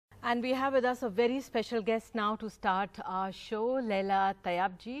And we have with us a very special guest now to start our show, Laila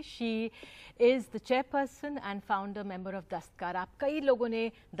Tyabji. She is the chairperson and founder member of Dastar. आप कई लोगों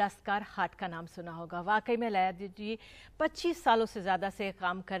ने दस्तकार हाट का नाम सुना होगा। वाकई में लाइला जी 25 सालों से ज़्यादा से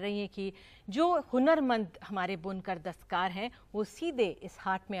काम कर रही हैं कि जो हुनरमंद हमारे बुनकर दस्तकार हैं वो सीधे इस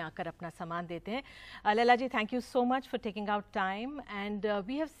हाट में आकर अपना सामान देते हैं। Laila ji, thank you so much for taking out time, and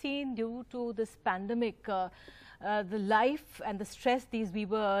we have seen due to this pandemic the life and the stress these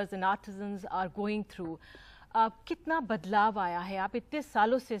weavers and artisans are going through. कितना बदलाव आया है? आप इतने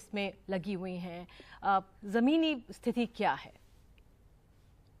सालों से इसमें लगी हुई हैं, ज़मीनी स्थिति क्या है?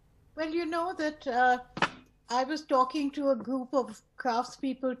 Well, you know that I was talking to a group of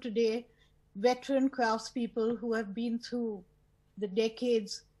craftspeople today, veteran craftspeople who have been through the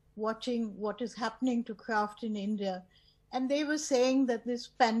decades watching what is happening to craft in India. And they were saying that this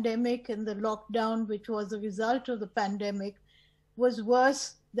pandemic and the lockdown, which was a result of the pandemic, was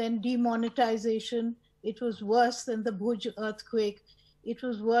worse than demonetization. It was worse than the Bhuj earthquake. It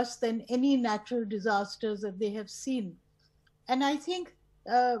was worse than any natural disasters that they have seen. And I think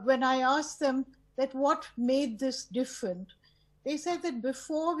when I asked them that what made this different, they said that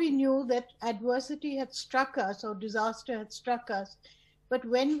before we knew that adversity had struck us or disaster had struck us, but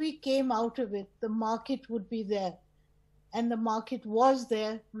when we came out of it, the market would be there. And the market was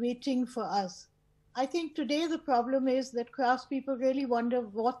there waiting for us. I think today the problem is that craftspeople really wonder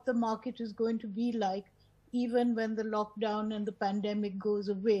what the market is going to be like even when the lockdown and the pandemic goes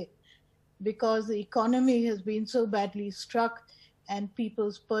away, because the economy has been so badly struck and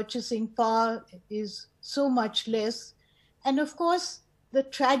people's purchasing power is so much less. And of course, the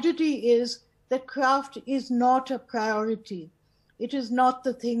tragedy is that craft is not a priority. It is not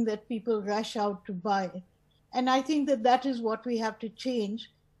the thing that people rush out to buy. And I think that that is what we have to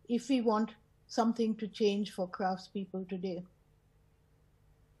change if we want something to change for craftspeople today.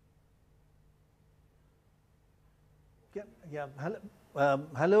 Yeah.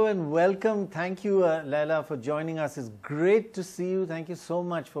 Hello and welcome. Thank you, Laila, for joining us. It's great to see you. Thank you so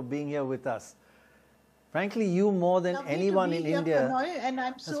much for being here with us. Frankly, you more than Lovely anyone to be in here, India Prannoy, and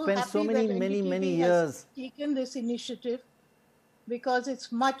I'm has so spent happy so that many NDTV years has taken this initiative, because it's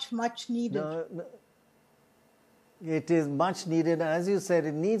much needed. No, it is much needed. As you said,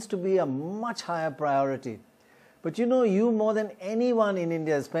 it needs to be a much higher priority. But you know, you more than anyone in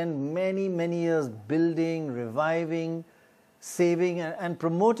India spent many years building, reviving, saving and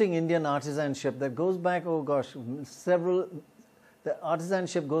promoting Indian artisanship that goes back, oh gosh, the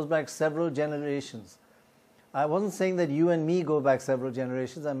artisanship goes back several generations. I wasn't saying that you and me go back several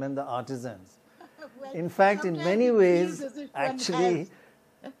generations, I meant the artisans. Well, in fact, in many ways, actually,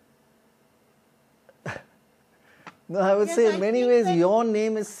 no, I would say in many ways your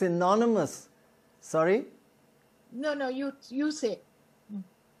name is synonymous. Sorry? No, you say.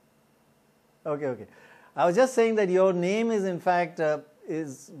 Okay. I was just saying that your name is in fact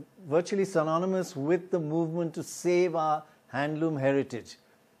is virtually synonymous with the movement to save our handloom heritage.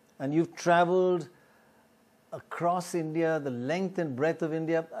 And you've traveled across India, the length and breadth of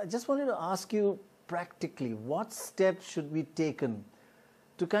India. I just wanted to ask you practically, what steps should be taken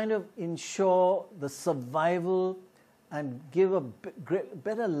to kind of ensure the survival and give a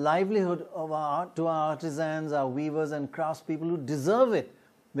better livelihood of to our artisans, our weavers and craftspeople who deserve it?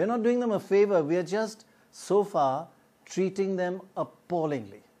 We're not doing them a favor. We are just so far treating them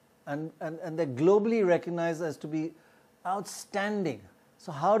appallingly. And they're globally recognized as to be outstanding.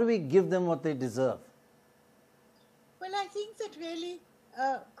 So how do we give them what they deserve? Well, I think that really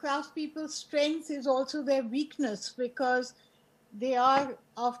craftspeople's strength is also their weakness, because they are,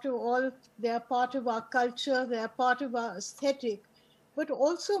 after all, they are part of our culture, they are part of our aesthetic, but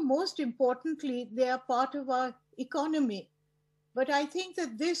also most importantly, they are part of our economy. But I think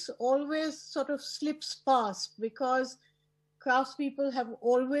that this always sort of slips past, because craftspeople have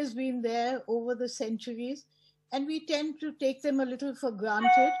always been there over the centuries, and we tend to take them a little for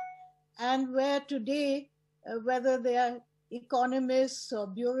granted. And where today, whether they are economists or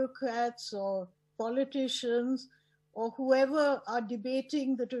bureaucrats or politicians or whoever are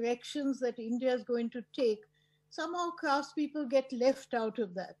debating the directions that India is going to take, somehow craftspeople get left out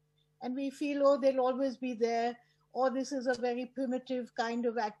of that. And we feel, oh, they'll always be there, or this is a very primitive kind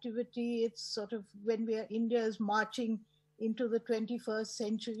of activity. It's sort of when India is marching into the 21st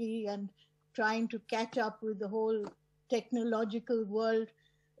century and trying to catch up with the whole technological world,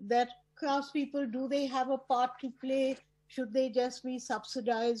 that craftspeople, do they have a part to play? Should they just be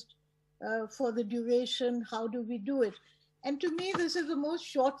subsidized for the duration? How do we do it? And to me, this is the most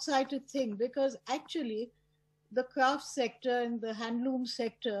short-sighted thing, because actually the craft sector and the handloom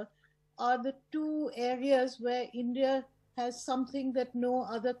sector are the two areas where India has something that no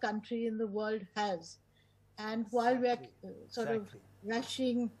other country in the world has. And while we're sort of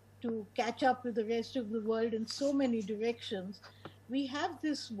rushing to catch up with the rest of the world in so many directions, we have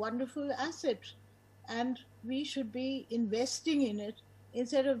this wonderful asset and we should be investing in it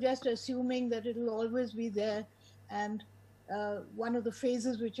instead of just assuming that it will always be there. And one of the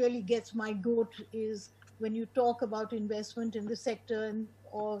phrases which really gets my goat is when you talk about investment in the sector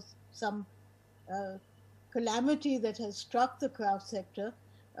or some calamity that has struck the craft sector,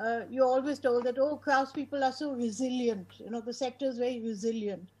 you're always told that, oh, craftspeople are so resilient. The sector is very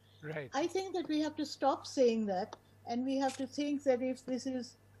resilient. Right. I think that we have to stop saying that, and we have to think that if this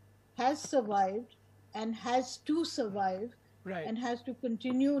has survived and has to survive, right, and has to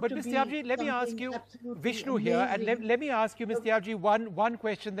continue but to Ms. be Tyabji, let me ask you, Vishnu amazing. here, and let me ask you, Ms. Tyabji, one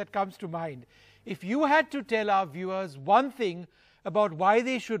question that comes to mind. If you had to tell our viewers one thing about why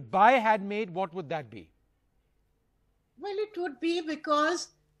they should buy Handmade, what would that be? Well, it would be because,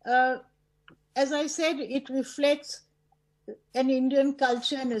 as I said, it reflects an Indian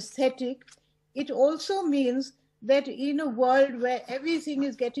culture and aesthetic. It also means that in a world where everything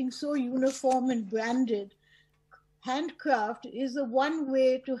is getting so uniform and branded, handcraft is the one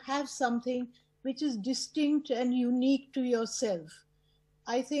way to have something which is distinct and unique to yourself.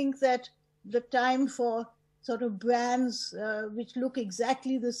 I think that the time for sort of brands which look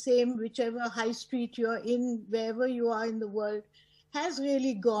exactly the same, whichever high street you're in, wherever you are in the world, has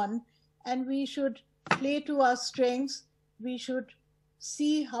really gone. And we should play to our strengths. We should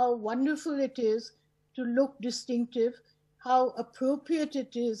see how wonderful it is to look distinctive, how appropriate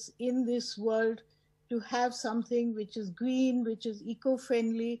it is in this world to have something which is green, which is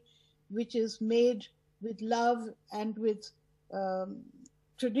eco-friendly, which is made with love and with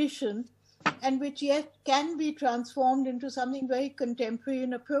tradition, and which yet can be transformed into something very contemporary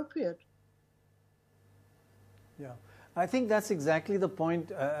and appropriate. Yeah, I think that's exactly the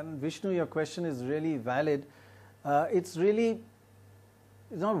point. And Vishnu, your question is really valid. It's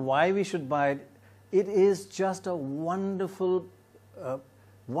not why we should buy it. It is just a wonderful,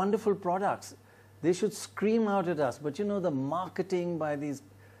 wonderful products. They should scream out at us. But the marketing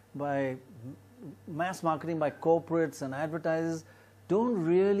by mass marketing by corporates and advertisers don't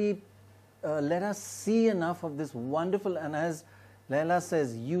really let us see enough of this wonderful, and as Laila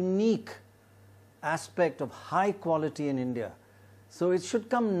says, unique aspect of high quality in India. So it should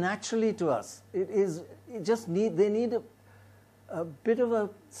come naturally to us. They need a bit of a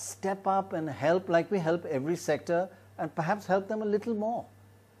step up and help, like we help every sector, and perhaps help them a little more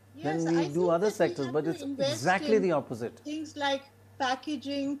than we do other sectors, but it's exactly the opposite. Things like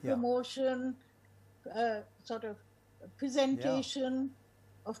packaging, promotion, sort of presentation,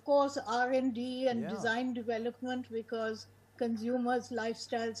 of course R&D and design development, because consumers'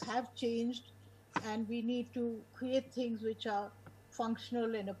 lifestyles have changed and we need to create things which are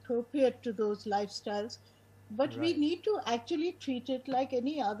functional and appropriate to those lifestyles. But we need to actually treat it like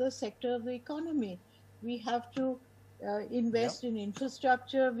any other sector of the economy. We have to invest in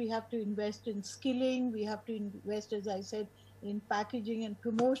infrastructure, we have to invest in skilling, we have to invest, as I said, in packaging and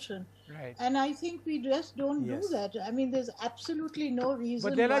promotion. Right. And I think we just don't do that. I mean, there's absolutely no reason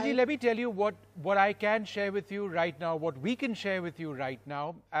But Laila ji, let me tell you what I can share with you right now, what we can share with you right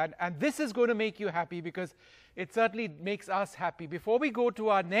now. And this is going to make you happy, because it certainly makes us happy. Before we go to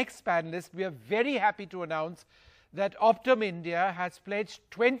our next panelist, we are very happy to announce that Optum India has pledged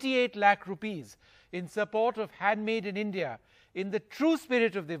 28 lakh rupees in support of Handmade in India. In the true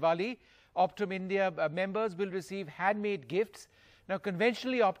spirit of Diwali, Optum India members will receive handmade gifts. Now,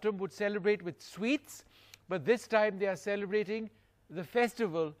 conventionally, Optum would celebrate with sweets, but this time they are celebrating the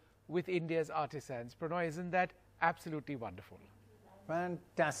festival with India's artisans. Prannoy, isn't that absolutely wonderful?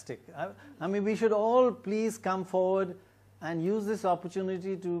 Fantastic. I mean, we should all please come forward and use this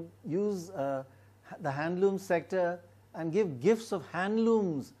opportunity to use the handloom sector and give gifts of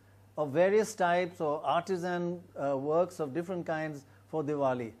handlooms of various types or artisan works of different kinds for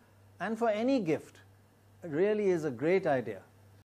Diwali. And for any gift, it really is a great idea.